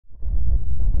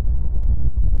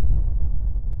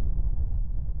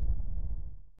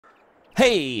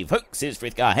Hey folks, it's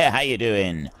Frithgar here, how you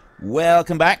doing?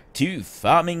 Welcome back to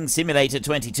Farming Simulator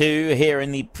 22 here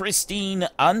in the pristine,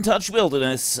 untouched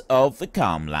wilderness of the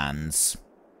Calmlands.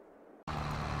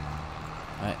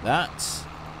 Like that.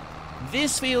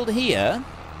 This field here,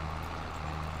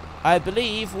 I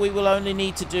believe we will only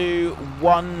need to do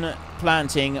one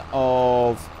planting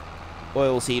of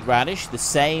oilseed radish, the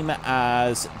same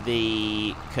as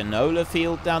the canola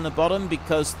field down the bottom,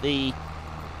 because the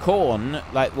corn,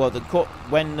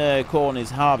 when the corn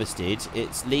is harvested,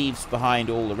 it leaves behind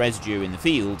all the residue in the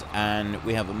field, and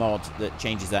we have a mod that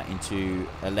changes that into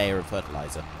a layer of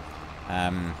fertilizer.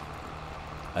 I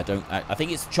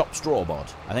think it's chopped straw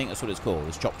mod. I think that's what it's called.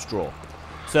 It's chopped straw.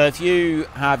 So if you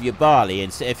have your barley,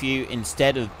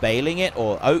 instead of baling it,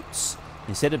 or oats,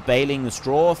 instead of baling the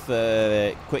straw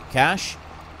for quick cash,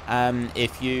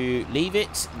 if you leave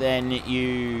it, then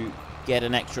you get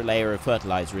an extra layer of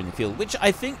fertilizer in the field, which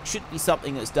I think should be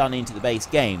something that's done into the base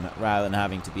game rather than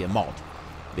having to be a mod.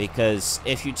 Because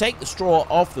if you take the straw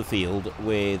off the field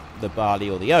with the barley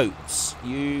or the oats,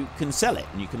 you can sell it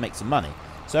and you can make some money.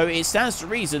 So it stands to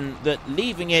reason that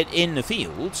leaving it in the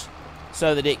field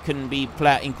so that it can be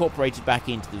incorporated back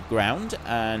into the ground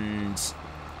and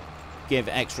give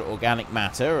extra organic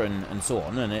matter and so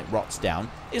on, and it rots down,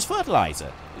 is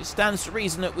fertilizer. It stands to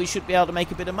reason that we should be able to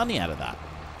make a bit of money out of that.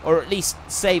 Or at least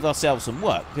save ourselves some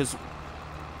work, because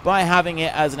by having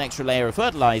it as an extra layer of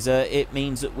fertilizer, it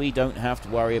means that we don't have to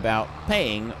worry about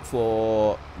paying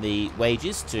for the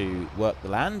wages to work the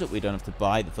land. We don't have to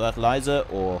buy the fertilizer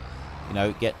or, you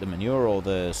know, get the manure or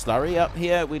the slurry up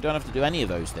here. We don't have to do any of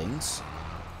those things.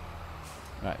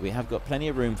 Right, we have got plenty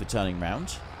of room for turning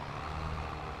round.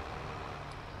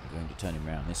 I'm going to turn him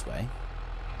round this way.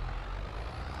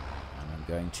 And I'm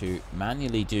going to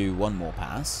manually do one more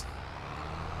pass.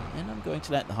 And then I'm going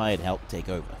to let the hired help take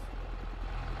over.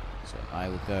 So I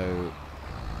will go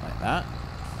like that.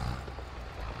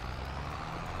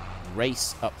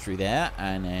 Race up through there,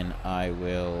 and then I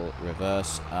will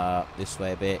reverse up this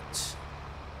way a bit.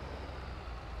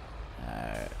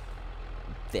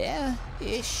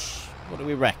 There-ish. What do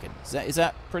we reckon? Is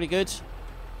that pretty good?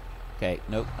 Okay,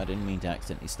 nope, I didn't mean to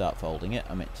accidentally start folding it.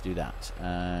 I meant to do that.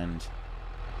 And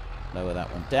lower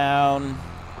that one down.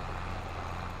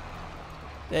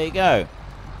 There you go.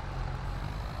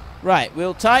 Right,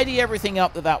 we'll tidy everything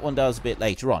up that one does a bit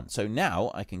later on. So now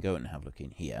I can go and have a look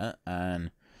in here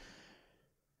and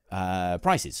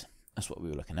prices. That's what we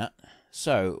were looking at.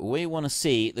 So we want to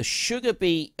see the sugar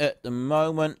beet at the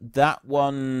moment. That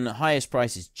one, highest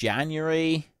price is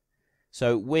January.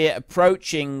 So we're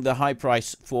approaching the high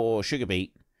price for sugar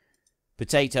beet.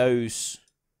 Potatoes,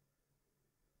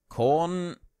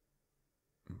 corn.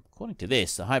 According to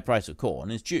this, the high price of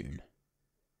corn is June,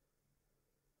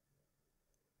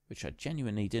 which I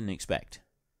genuinely didn't expect.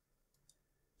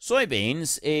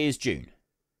 Soybeans is June.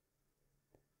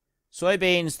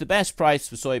 Soybeans, the best price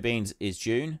for soybeans is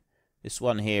June. This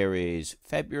one here is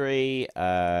February,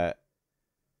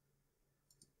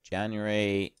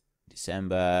 January,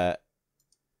 December.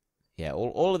 Yeah,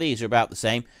 all of these are about the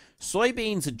same.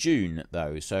 Soybeans are June,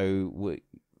 though, so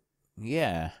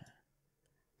yeah.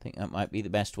 I think that might be the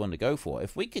best one to go for.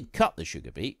 If we could cut the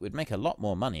sugar beet, we'd make a lot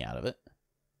more money out of it.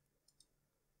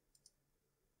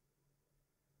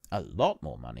 A lot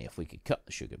more money if we could cut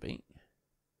the sugar beet.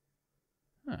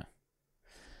 Huh.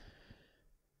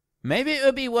 Maybe it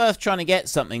would be worth trying to get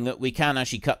something that we can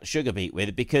actually cut the sugar beet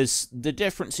with, because the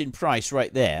difference in price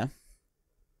right there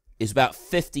is about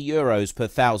 50 euros per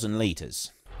 1,000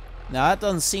 litres. Now, that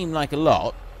doesn't seem like a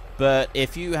lot, but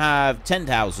if you have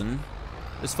 10,000,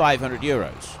 that's 500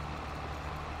 euros.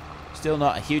 Still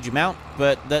not a huge amount,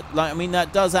 but that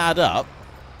does add up.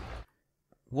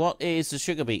 What is the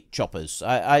sugar beet choppers?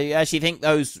 I actually think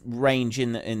those range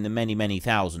in the many, many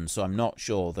thousands, so I'm not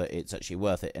sure that it's actually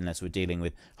worth it unless we're dealing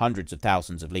with hundreds of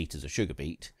thousands of litres of sugar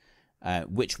beet,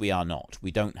 which we are not.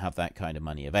 We don't have that kind of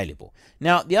money available.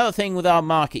 Now, the other thing with our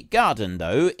market garden,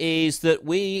 though, is that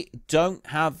we don't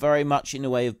have very much in the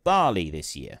way of barley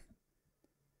this year.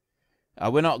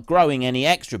 We're not growing any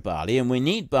extra barley, and we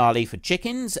need barley for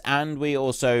chickens, and we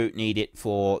also need it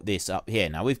for this up here.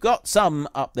 Now, we've got some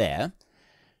up there,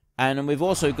 and we've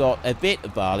also got a bit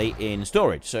of barley in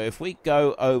storage. So if we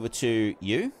go over to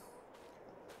you,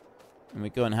 and we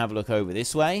go and have a look over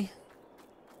this way.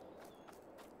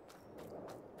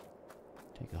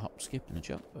 Take a hop, skip, and a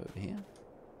jump over here.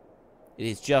 It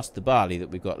is just the barley that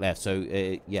we've got left. So,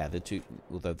 yeah, the two,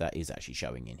 although that is actually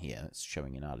showing in here. It's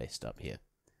showing in our list up here.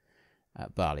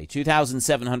 Barley,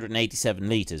 2,787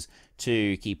 litres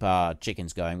to keep our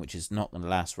chickens going, which is not going to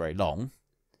last very long.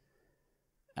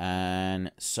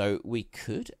 And so we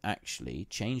could actually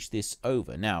change this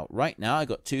over. Now, right now, I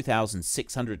got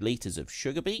 2,600 litres of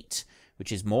sugar beet,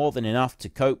 which is more than enough to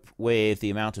cope with the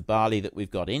amount of barley that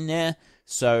we've got in there.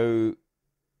 So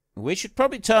we should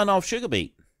probably turn off sugar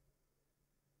beet.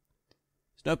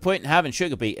 There's no point in having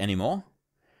sugar beet anymore.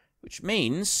 Which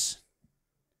means...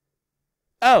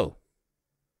 Oh!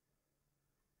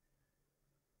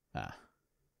 Ah.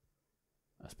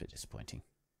 That's a bit disappointing.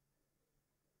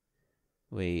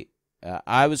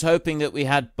 I was hoping that we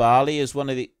had barley as one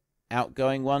of the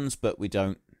outgoing ones, but we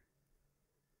don't.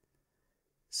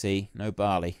 See, no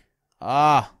barley.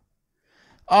 Ah,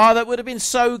 that would have been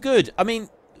so good. I mean,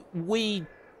 we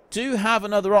do have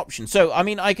another option. So, I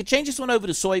mean, I could change this one over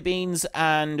to soybeans,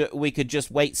 and we could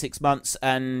just wait 6 months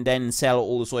and then sell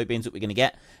all the soybeans that we're going to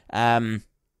get.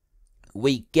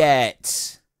 We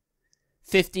get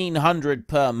 1,500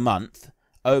 per month.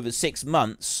 Over 6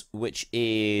 months, which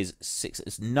is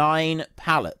 9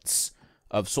 pallets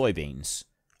of soybeans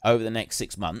over the next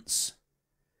 6 months.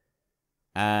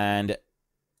 And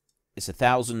it's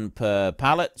 1,000 per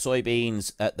pallet.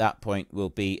 Soybeans at that point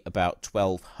will be about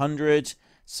 1,200.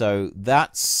 So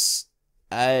that's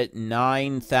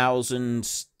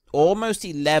 9,000, almost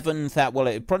 11,000. Well,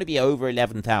 it'd probably be over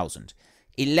 11,000.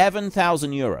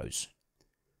 11,000 euros.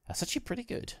 That's actually pretty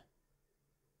good.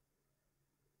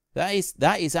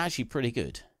 That is actually pretty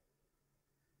good.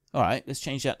 All right, let's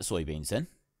change that to soybeans then.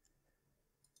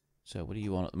 So what are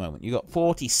you on at the moment? You got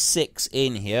 46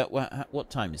 in here. What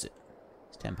time is it?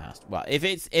 It's 10 past. Well,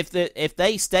 if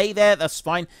they stay there, that's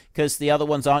fine, because the other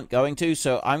ones aren't going to.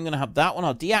 So I'm going to have that one.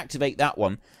 I'll deactivate that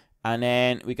one, and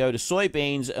then we go to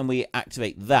soybeans and we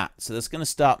activate that. So that's going to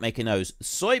start making those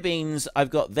soybeans. I've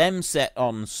got them set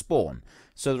on spawn.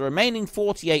 So the remaining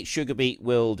 48 sugar beet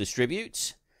will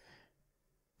distribute.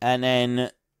 And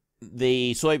then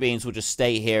the soybeans will just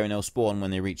stay here and they'll spawn when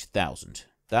they reach 1,000.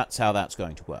 That's how that's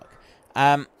going to work.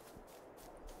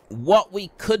 What we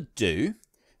could do,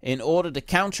 in order to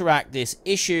counteract this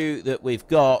issue that we've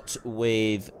got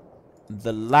with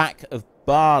the lack of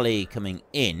barley coming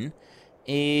in,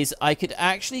 is I could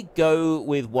actually go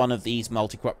with one of these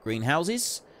multi-crop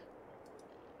greenhouses.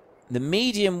 The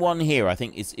medium one here, I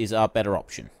think, is our better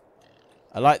option.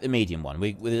 I like the medium one.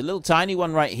 With a little tiny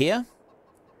one right here.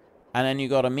 And then you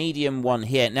got a medium one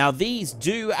here. Now, these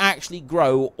do actually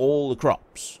grow all the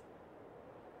crops,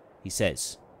 he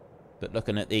says. But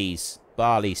looking at these,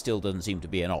 barley still doesn't seem to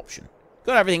be an option.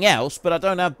 Got everything else, but I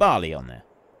don't have barley on there.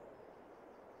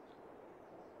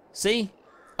 See?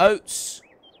 Oats,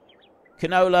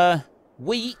 canola,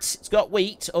 wheat. It's got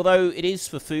wheat, although it is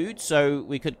for food. So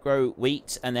we could grow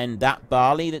wheat, and then that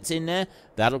barley that's in there,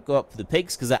 that'll go up for the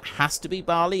pigs, because that has to be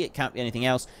barley. It can't be anything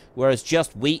else. Whereas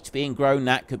just wheat being grown,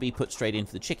 that could be put straight in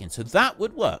for the chicken. So that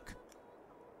would work.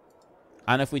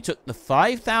 And if we took the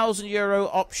 5,000 euro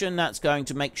option, that's going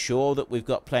to make sure that we've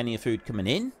got plenty of food coming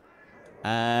in.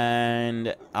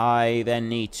 And I then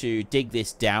need to dig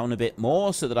this down a bit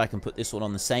more so that I can put this one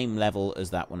on the same level as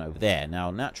that one over there.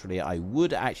 Now, naturally, I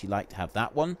would actually like to have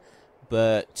that one,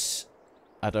 but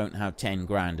I don't have 10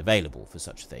 grand available for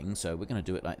such a thing, so we're going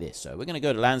to do it like this. So we're going to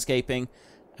go to landscaping,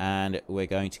 and we're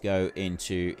going to go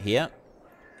into here.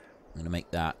 I'm going to make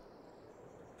that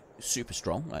super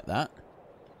strong, like that.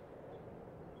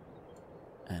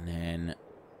 And then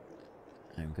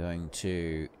I'm going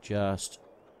to just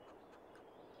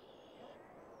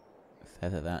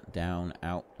feather that down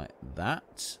out like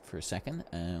that for a second,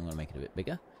 and I'm going to make it a bit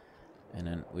bigger, and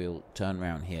then we'll turn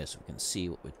around here so we can see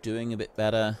what we're doing a bit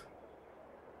better.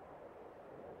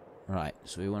 Right,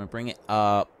 so we want to bring it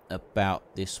up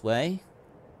about this way,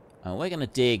 and we're going to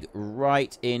dig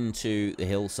right into the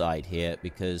hillside here,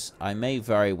 because I may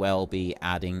very well be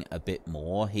adding a bit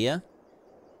more here.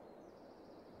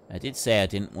 I did say I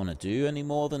didn't want to do any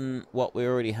more than what we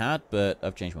already had, but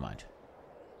I've changed my mind.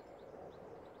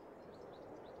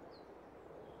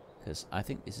 Because I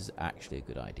think this is actually a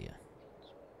good idea.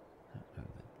 Over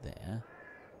there.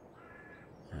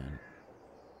 And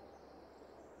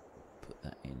put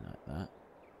that in like that.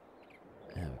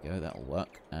 There we go, that'll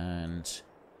work. And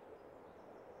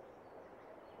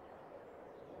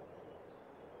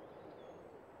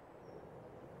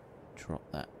drop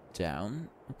that down.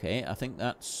 Okay, I think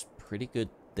that's pretty good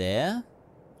there.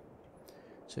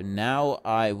 So now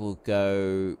I will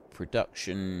go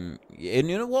production. And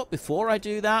you know what? Before I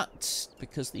do that,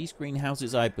 because these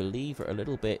greenhouses, I believe, are a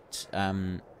little bit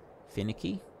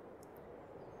finicky.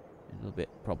 A little bit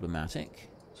problematic.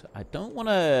 So I don't want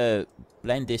to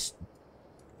blend this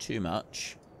too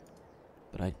much.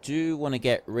 But I do want to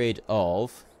get rid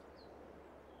of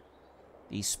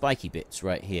these spiky bits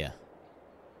right here.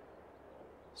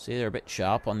 See, they're a bit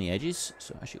sharp on the edges,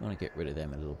 so I actually want to get rid of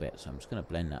them a little bit. So I'm just going to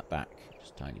blend that back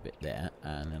just a tiny bit there,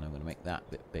 and then I'm going to make that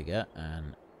a bit bigger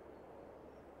and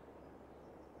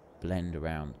blend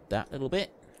around that little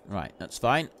bit. Right, that's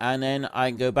fine. And then I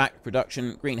can go back to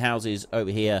production, greenhouses over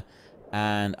here,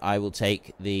 and I will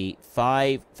take the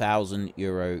 5,000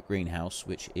 euro greenhouse,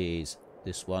 which is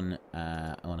this one.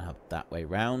 I want to have it that way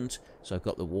round. So I've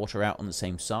got the water out on the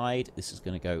same side. This is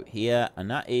going to go here, and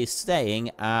that is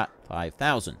staying at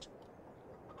 5,000.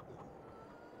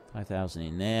 5,000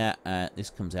 in there. This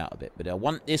comes out a bit, but I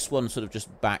want this one sort of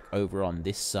just back over on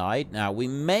this side. Now, we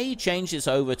may change this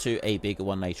over to a bigger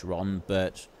one later on,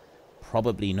 but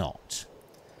probably not.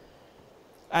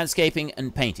 Landscaping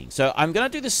and painting. So I'm going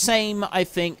to do the same, I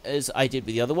think, as I did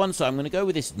with the other one. So I'm going to go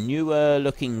with this newer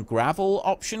looking gravel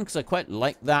option because I quite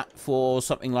like that for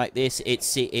something like this.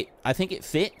 I think it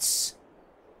fits.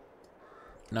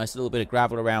 Nice little bit of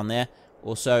gravel around there.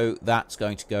 Also, that's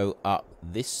going to go up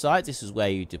this side. This is where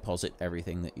you deposit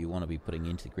everything that you want to be putting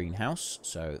into the greenhouse.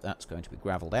 So that's going to be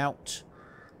graveled out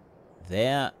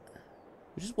there,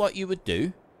 which is what you would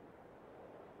do.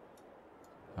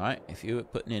 Right, if you were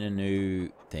putting in a new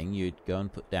thing, you'd go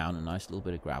and put down a nice little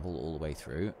bit of gravel all the way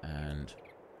through, and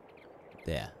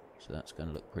there. So that's going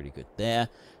to look pretty good there.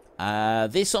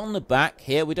 This on the back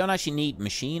here, we don't actually need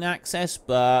machine access,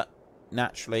 but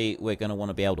naturally we're going to want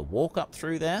to be able to walk up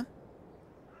through there.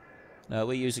 No,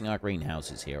 we're using our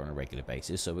greenhouses here on a regular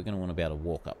basis, so we're going to want to be able to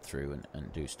walk up through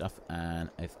and do stuff. And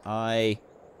if I...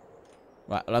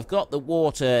 Right, well, I've got the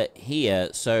water here,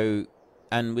 so...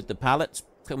 And with the pallets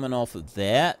coming off of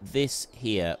there, this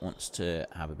here wants to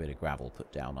have a bit of gravel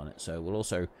put down on it. So we'll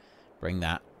also bring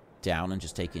that down and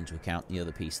just take into account the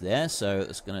other piece there. So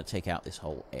it's going to take out this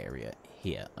whole area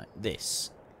here, like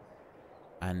this.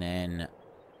 And then,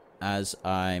 as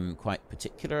I'm quite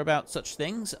particular about such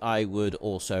things, I would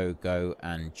also go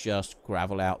and just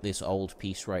gravel out this old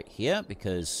piece right here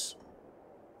because,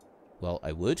 well,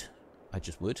 I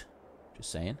just would.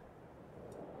 Just saying.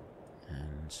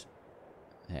 And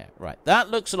there, right. That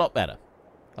looks a lot better.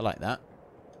 I like that.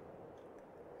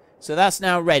 So that's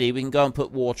now ready. We can go and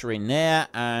put water in there,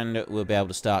 and we'll be able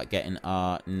to start getting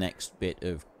our next bit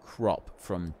of crop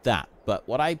from that. But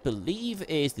what I believe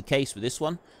is the case with this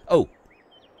one... Oh,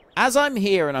 as I'm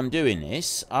here and I'm doing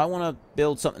this, I want to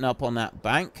build something up on that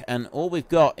bank, and all we've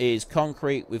got is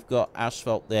concrete, we've got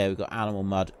asphalt there, we've got animal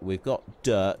mud, we've got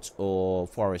dirt or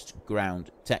forest ground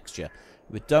texture.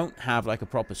 We don't have like a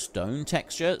proper stone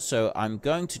texture, so I'm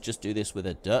going to just do this with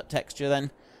a dirt texture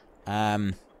then.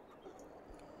 And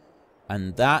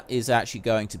that is actually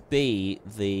going to be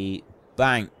the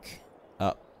bank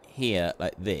up here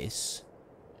like this.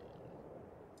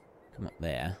 Come up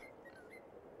there.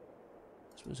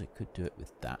 I suppose I could do it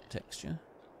with that texture.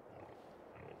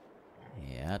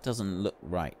 Yeah, that doesn't look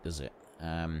right, does it?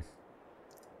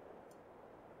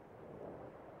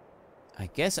 I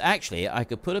guess, actually, I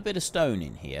could put a bit of stone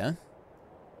in here.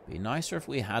 Be nicer if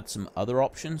we had some other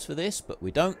options for this, but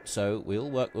we don't, so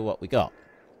we'll work with what we got.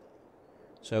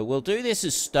 So we'll do this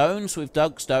as stone. So we've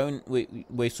dug stone.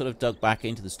 We've sort of dug back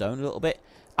into the stone a little bit.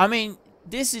 I mean,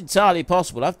 this is entirely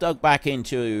possible. I've dug back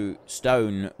into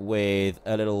stone with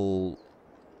a little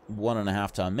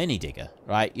 1.5 ton mini digger,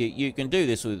 right? You can do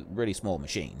this with really small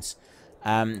machines.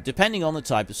 Depending on the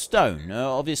type of stone.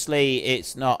 Obviously,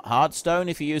 it's not hard stone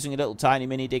if you're using a little tiny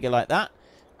mini digger like that.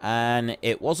 And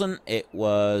it wasn't. It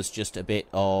was just a bit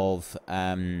of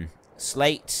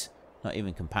slate. Not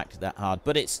even compacted that hard.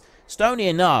 But it's stony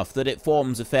enough that it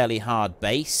forms a fairly hard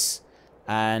base.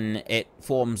 And it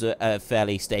forms a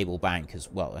fairly stable bank as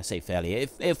well. I say fairly.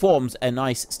 It forms a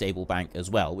nice stable bank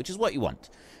as well, which is what you want.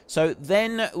 So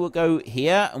then we'll go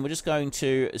here, and we're just going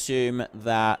to assume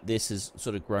that this has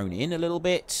sort of grown in a little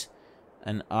bit.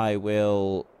 And I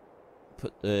will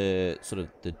put the sort of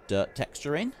the dirt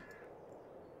texture in.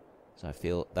 So I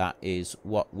feel that is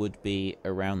what would be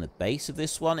around the base of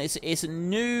this one. It's a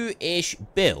new-ish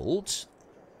build.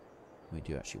 We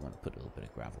do actually want to put a little bit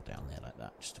of gravel down there like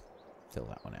that, just to fill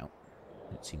that one out.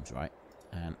 It seems right.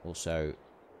 And also,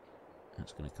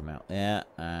 that's going to come out there,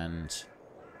 and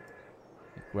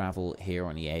gravel here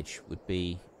on the edge would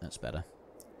be... That's better.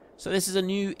 So this is a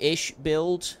new-ish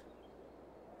build.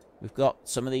 We've got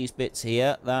some of these bits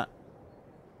here that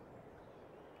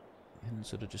can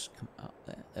sort of just come up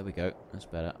there. There we go. That's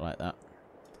better. I like that.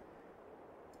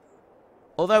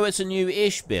 Although it's a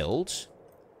new-ish build,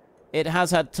 it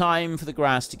has had time for the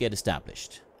grass to get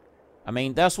established. I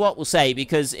mean, that's what we'll say,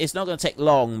 because it's not going to take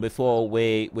long before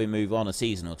we move on a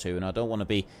season or two, and I don't want to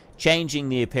be changing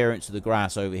the appearance of the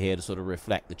grass over here to sort of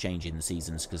reflect the change in the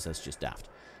seasons, because that's just daft.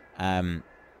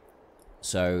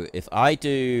 So if I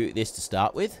do this to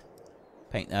start with,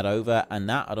 paint that over, and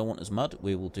that I don't want as mud,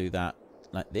 we will do that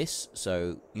like this.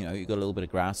 So, you know, you've got a little bit of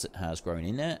grass that has grown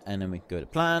in there, and then we can go to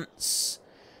plants.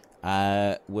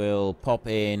 We'll pop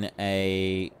in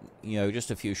a, you know,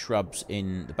 just a few shrubs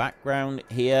in the background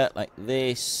here, like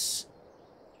this.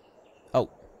 Oh,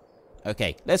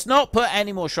 okay. Let's not put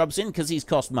any more shrubs in, because these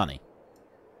cost money.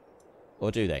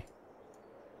 Or do they?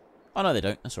 Oh, no, they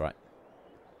don't. That's all right.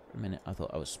 For a minute, I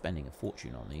thought I was spending a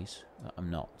fortune on these. I'm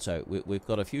not. So we've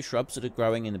got a few shrubs that are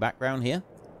growing in the background here,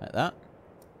 like that.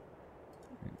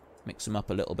 Mix them up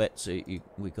a little bit so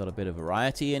we've got a bit of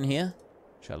variety in here,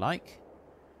 which I like.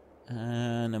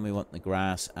 And then we want the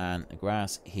grass, and the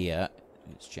grass here.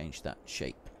 Let's change that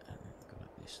shape. Go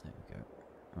like this. There we go.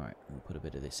 All right, we'll put a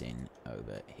bit of this in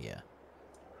over here.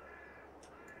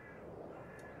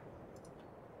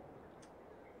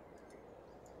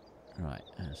 Right,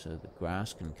 so the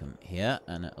grass can come here,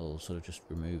 and it'll sort of just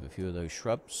remove a few of those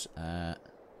shrubs.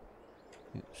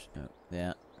 Oops, no,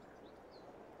 there.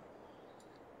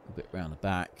 A bit round the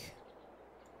back.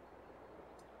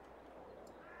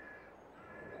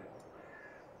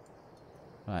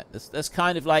 Right, that's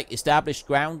kind of like established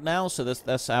ground now, so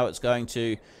that's how it's going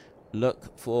to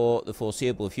look for the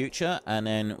foreseeable future. And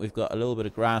then we've got a little bit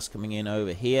of grass coming in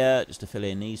over here, just to fill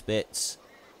in these bits.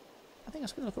 I think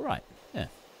that's going to look alright. Yeah.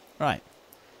 Right.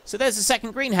 So there's the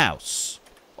second greenhouse.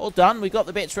 All done. We've got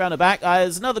the bits around the back.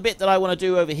 There's another bit that I want to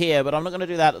do over here, but I'm not going to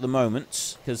do that at the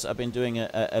moment, because I've been doing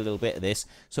a little bit of this.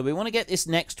 So we want to get this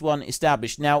next one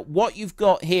established. Now, what you've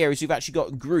got here is you've actually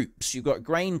got groups. You've got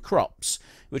grain crops,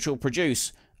 which will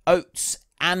produce oats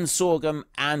and sorghum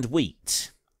and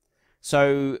wheat.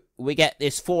 So we get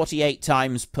this 48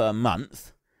 times per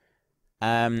month.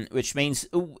 Which means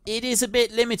it is a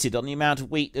bit limited on the amount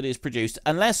of wheat that is produced,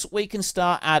 unless we can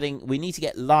start adding. We need to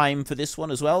get lime for this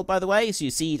one as well, by the way, so you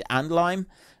seed and lime,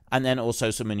 and then also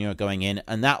some manure going in,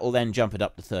 and that will then jump it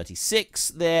up to 36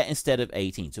 there instead of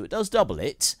 18, so it does double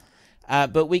it.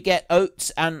 But we get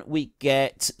oats and we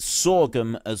get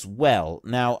sorghum as well.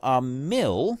 Now, our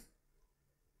mill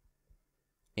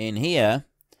in here,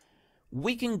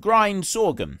 we can grind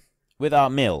sorghum with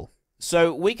our mill.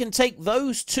 So we can take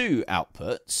those two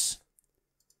outputs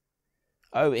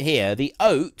over here. The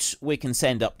oat we can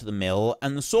send up to the mill,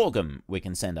 and the sorghum we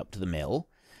can send up to the mill.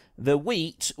 The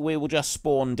wheat we will just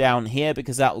spawn down here,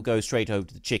 because that will go straight over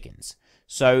to the chickens.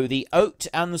 So the oat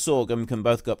and the sorghum can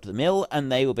both go up to the mill,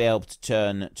 and they will be able to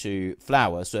turn to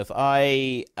flour. So if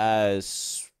I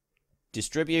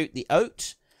distribute the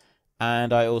oat,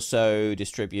 and I also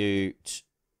distribute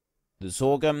the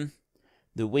sorghum,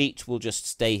 the wheat will just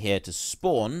stay here to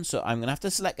spawn. So I'm going to have to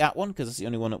select that one, because it's the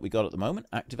only one that we got at the moment.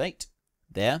 Activate.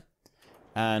 There.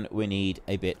 And we need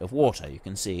a bit of water. You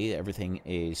can see everything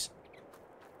is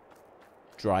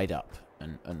dried up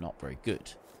and not very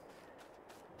good.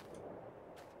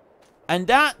 And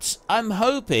that, I'm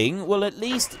hoping, will at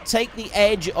least take the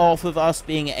edge off of us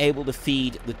being able to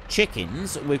feed the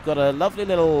chickens. We've got a lovely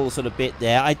little sort of bit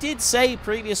there. I did say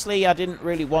previously I didn't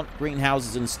really want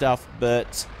greenhouses and stuff,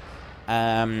 but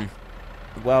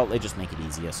well, they just make it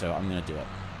easier, so I'm going to do it.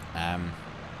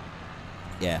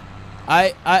 Yeah.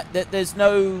 There's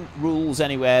no rules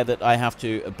anywhere that I have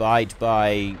to abide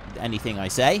by anything I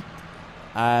say.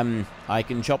 I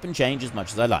can chop and change as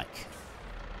much as I like.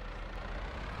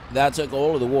 That took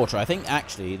all of the water. I think,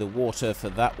 actually, the water for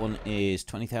that one is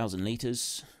 20,000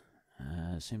 litres.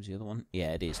 Same as the other one.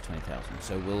 Yeah, it is 20,000.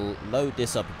 So we'll load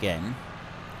this up again.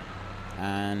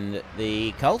 And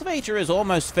the cultivator is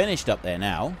almost finished up there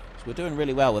now. So we're doing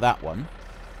really well with that one.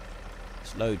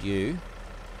 Let's load you.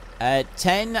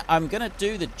 10, I'm going to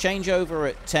do the changeover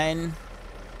at 10.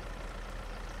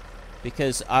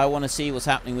 Because I want to see what's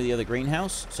happening with the other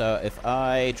greenhouse. So if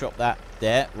I drop that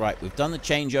there. Right, we've done the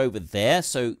changeover there.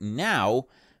 So now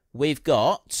we've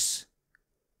got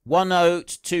 1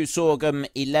 oat, 2 sorghum,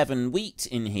 11 wheat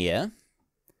in here.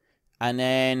 And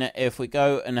then if we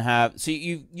go and have... So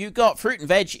you got fruit and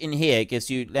veg in here. It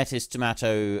gives you lettuce,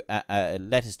 tomato,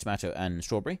 and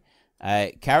strawberry.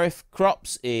 Kharif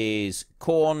crops is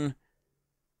corn,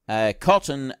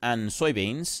 cotton, and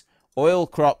soybeans. Oil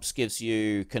crops gives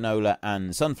you canola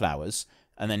and sunflowers.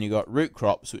 And then you got root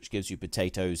crops, which gives you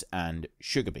potatoes and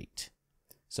sugar beet.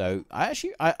 So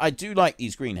I do like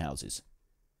these greenhouses.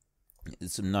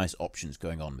 There's some nice options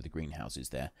going on with the greenhouses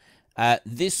there.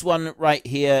 This one right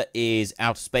here is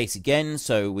out of space again,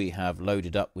 so we have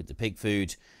loaded up with the pig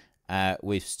food.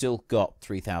 We've still got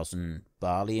 3,000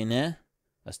 barley in there.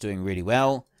 That's doing really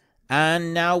well.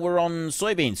 And now we're on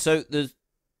soybeans. So the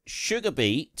sugar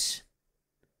beet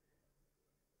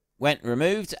went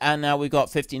removed, and now we've got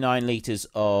 59 litres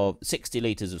of 60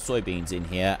 litres of soybeans in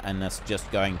here, and that's just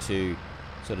going to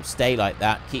sort of stay like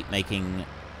that, keep making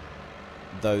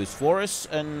those for us.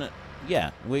 And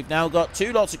yeah, we've now got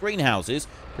 2 lots of greenhouses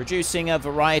producing a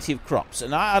variety of crops,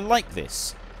 and I like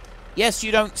this. Yes,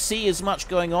 you don't see as much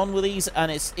going on with these,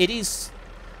 and it is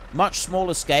much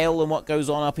smaller scale than what goes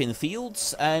on up in the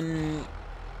fields,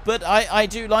 but I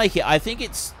do like it. I think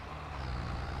it's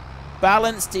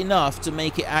balanced enough to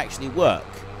make it actually work,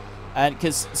 and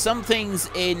because some things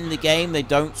in the game, they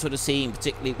don't sort of seem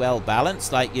particularly well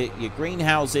balanced, like your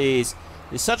greenhouses.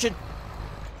 There's such a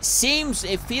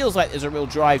it feels like there's a real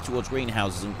drive towards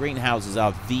greenhouses, and greenhouses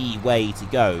are the way to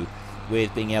go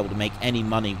with being able to make any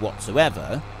money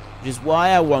whatsoever, which is why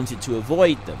I wanted to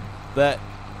avoid them. But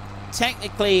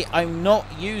technically, I'm not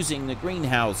using the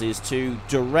greenhouses to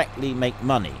directly make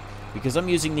money, because I'm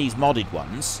using these modded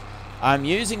ones. I'm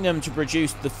using them to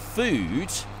produce the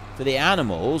food for the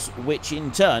animals, which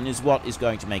in turn is what is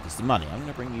going to make us the money. I'm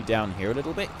going to bring you down here a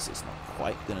little bit, because it's not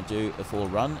quite going to do a full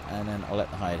run, and then I'll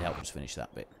let the hired helpers finish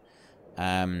that bit.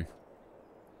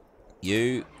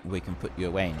 We can put you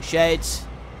away in the shed.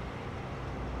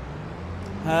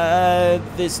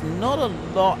 There's not a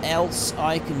lot else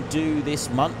I can do this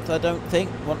month, I don't think,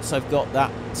 once I've got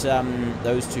that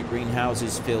those 2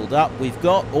 greenhouses filled up. We've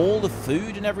got all the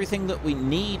food and everything that we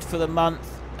need for the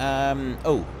month.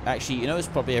 Oh, actually, you know, it's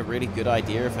probably a really good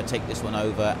idea if I take this one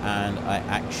over and I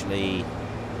actually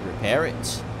repair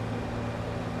it.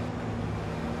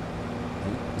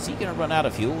 Ooh, is he going to run out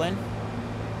of fuel then?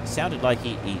 It sounded like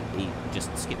he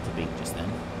just skipped a beat just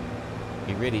then.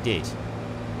 He really did.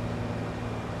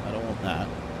 I don't want that.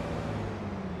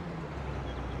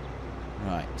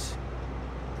 Right.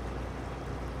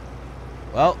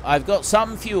 Well, I've got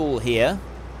some fuel here.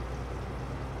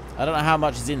 I don't know how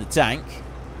much is in the tank.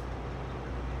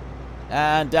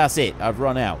 And that's it. I've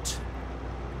run out.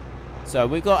 So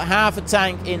we've got half a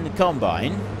tank in the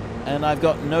combine, and I've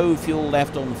got no fuel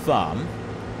left on the farm.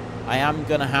 I am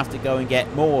going to have to go and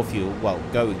get more fuel. Well,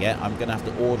 I'm going to have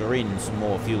to order in some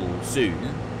more fuel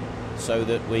soon, so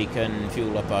that we can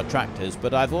fuel up our tractors.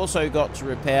 But I've also got to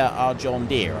repair our John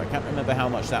Deere. I can't remember how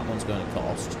much that one's going to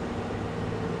cost.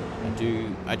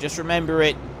 I just remember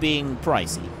it being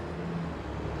pricey.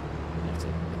 I'll have to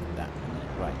look at that in a minute.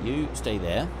 Right, you stay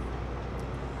there.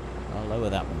 I'll lower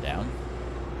that one down.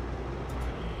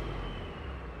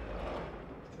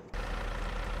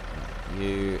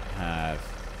 Right,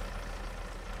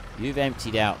 you've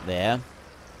emptied out there.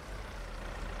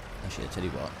 Actually, I'll tell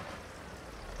you what.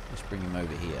 Let's bring him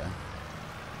over here.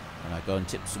 And I go and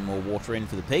tip some more water in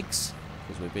for the pigs,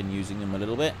 because we've been using them a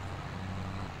little bit.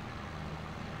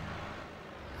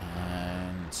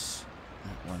 And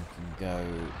that one can go...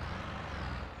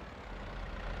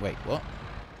 Wait, what?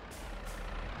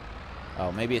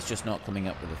 Oh, maybe it's just not coming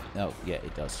up with a... Oh, yeah,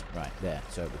 it does. Right, there.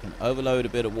 So we can overload a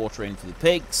bit of water in for the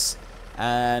pigs,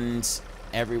 and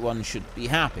everyone should be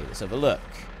happy. Let's have a look.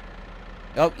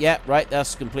 Oh, yeah, right,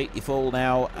 that's completely full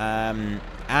now.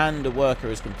 And the worker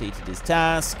has completed his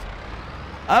task.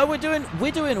 Oh, we're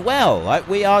doing well. Like,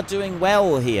 we are doing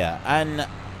well here. And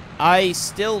I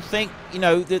still think, you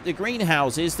know, that the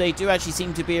greenhouses, they do actually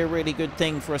seem to be a really good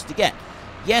thing for us to get.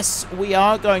 Yes, we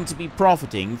are going to be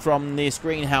profiting from this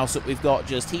greenhouse that we've got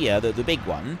just here, the big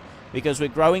one, because we're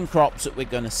growing crops that we're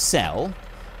going to sell,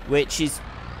 which is,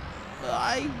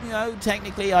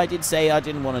 technically I did say I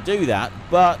didn't want to do that,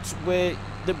 but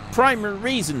the primary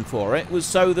reason for it was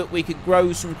so that we could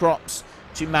grow some crops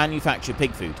to manufacture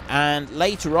pig food. And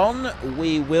later on,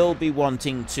 we will be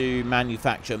wanting to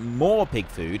manufacture more pig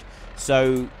food,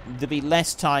 so there'll be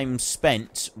less time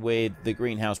spent with the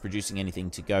greenhouse producing anything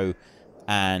to go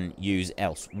and use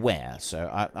elsewhere. So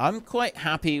I'm quite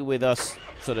happy with us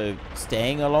sort of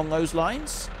staying along those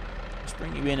lines. Let's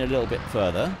bring you in a little bit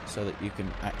further so that you can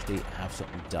actually have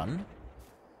something done.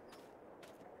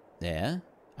 There.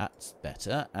 That's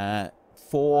better.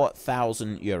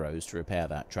 4,000 euros to repair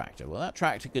that tractor. Well, that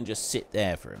tractor can just sit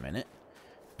there for a minute.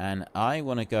 And I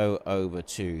want to go over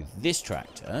to this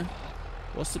tractor.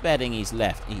 What's the bedding he's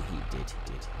left? He did.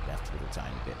 Left a little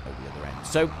tiny bit over the other end.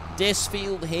 So this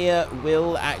field here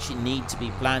will actually need to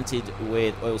be planted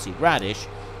with oilseed radish.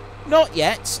 Not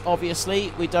yet,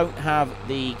 obviously. We don't have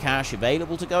the cash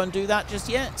available to go and do that just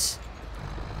yet.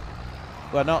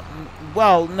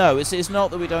 Well, no, it's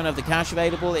not that we don't have the cash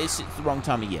available. It's the wrong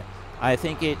time of year. I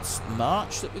think it's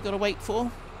March that we've got to wait for.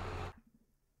 Let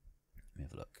me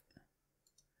have a look.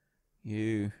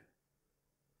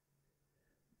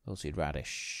 Oilseed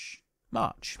radish.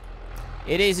 March.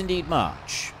 It is indeed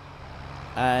March.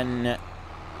 And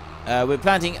We're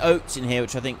planting oats in here,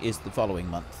 which I think is the following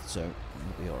month, so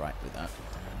we'll be alright with that.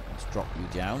 Let's drop you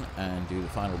down and do the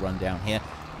final run down here.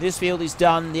 This field is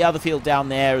done. The other field down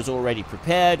there is already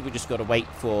prepared. We just got to wait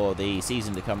for the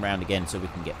season to come round again so we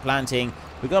can get planting.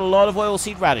 We've got a lot of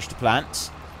oilseed radish to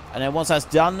plant. And then once that's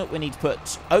done, we need to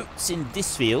put oats in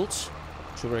this field,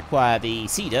 which will require the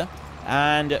seeder.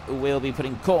 And we'll be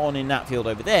putting corn in that field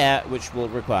over there, which will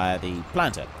require the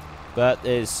planter. But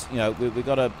there's, you know, we've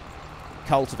got to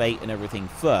cultivate and everything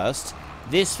first.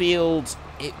 This field,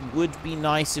 it would be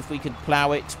nice if we could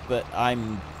plough it, but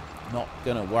I'm not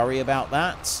going to worry about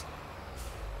that.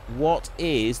 What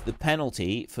is the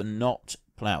penalty for not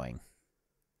ploughing?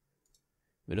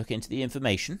 We look into the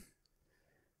information.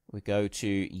 We go to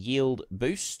yield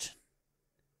boost.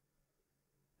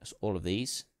 That's all of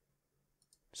these.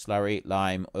 Slurry,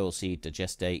 lime, oilseed,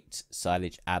 digestate,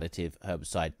 silage, additive,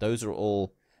 herbicide. Those are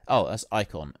all... Oh, that's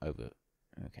icon over...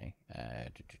 Okay.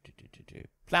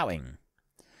 Ploughing.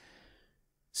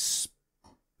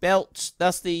 Spelt,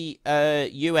 that's the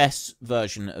US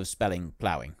version of spelling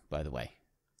ploughing, by the way.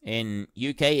 In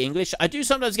UK English, I do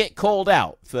sometimes get called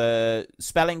out for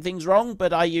spelling things wrong,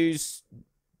 but I use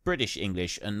British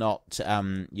English and not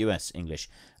US English.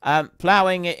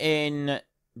 Ploughing in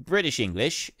British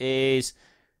English is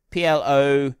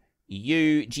Ploughing.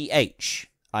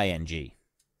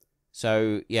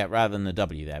 So, yeah, rather than the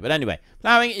W there. But anyway,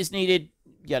 ploughing is needed,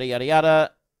 yada, yada,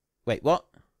 yada. Wait, what?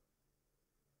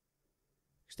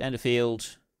 Extend a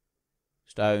field,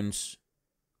 stones,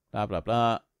 blah, blah,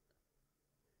 blah.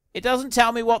 It doesn't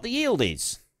tell me what the yield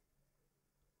is.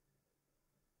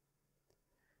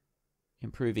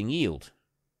 Improving yield.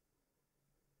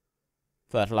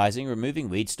 Fertilizing, removing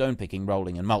weeds, stone picking,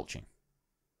 rolling, and mulching.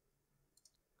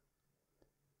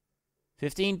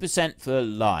 15% for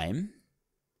lime.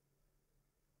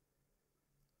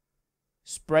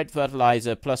 Spread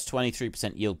fertilizer plus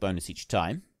 23% yield bonus each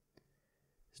time.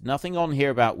 There's nothing on here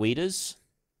about weeders.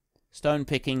 Stone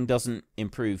picking doesn't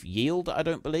improve yield, I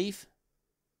don't believe.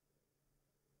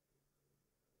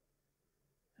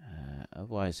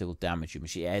 Otherwise it will damage your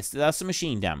machine. Yeah, that's a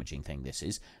machine damaging thing, this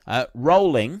is.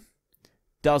 Rolling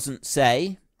doesn't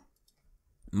say.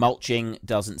 Mulching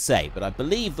doesn't say. But I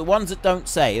believe the ones that don't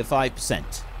say are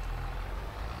 5%.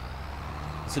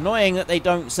 It's annoying that they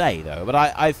don't say, though, but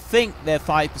I think they're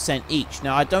 5% each.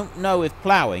 Now, I don't know if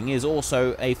ploughing is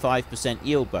also a 5%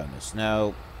 yield bonus.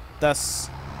 Now, that's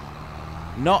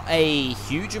not a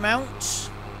huge amount,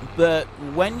 but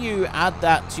when you add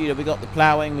that to, you know, we got the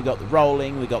ploughing, we got the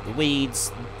rolling, we got the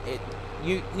weeds,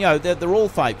 you know, they're all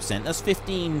 5%. That's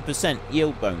 15%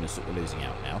 yield bonus that we're losing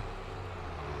out now.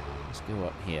 Let's go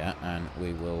up here, and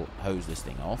we will hose this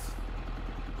thing off.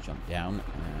 Jump down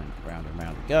and round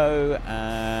we go,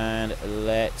 and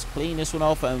let's clean this one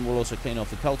off, and we'll also clean off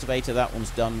the cultivator. That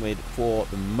one's done with for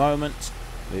the moment.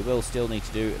 We will still need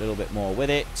to do a little bit more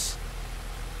with it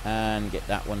and get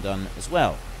that one done as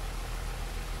well.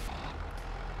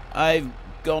 I've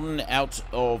gone out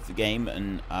of the game,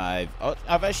 and I've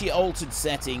actually altered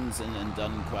settings and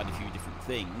done quite a few different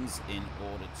things in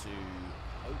order to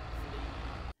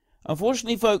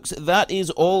Unfortunately, folks, that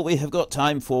is all we have got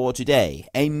time for today.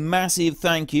 A massive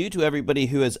thank you to everybody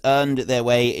who has earned their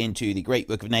way into the Great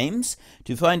Book of Names.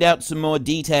 To find out some more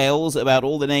details about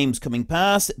all the names coming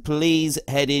past, please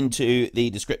head into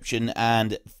the description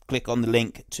and click on the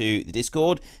link to the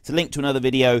Discord. It's a link to another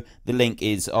video. The link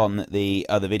is on the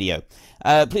other video.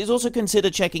 Please also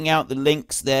consider checking out the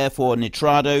links there for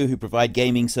Nitrado, who provide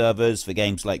gaming servers for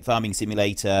games like Farming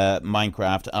Simulator,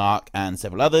 Minecraft, Ark, and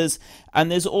several others. And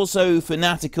there's also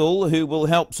Fanatical, who will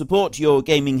help support your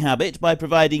gaming habit by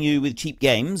providing you with cheap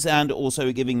games and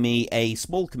also giving me a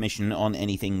small commission on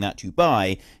anything that you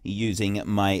buy using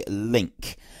my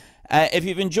link. If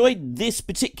you've enjoyed this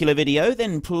particular video,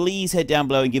 then please head down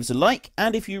below and give us a like.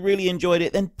 And if you really enjoyed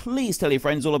it, then please tell your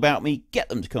friends all about me. Get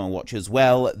them to come and watch as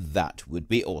well. That would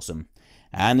be awesome.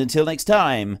 And until next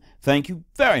time, thank you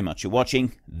very much for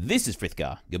watching. This is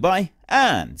Frithgar. Goodbye,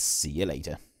 and see you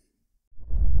later.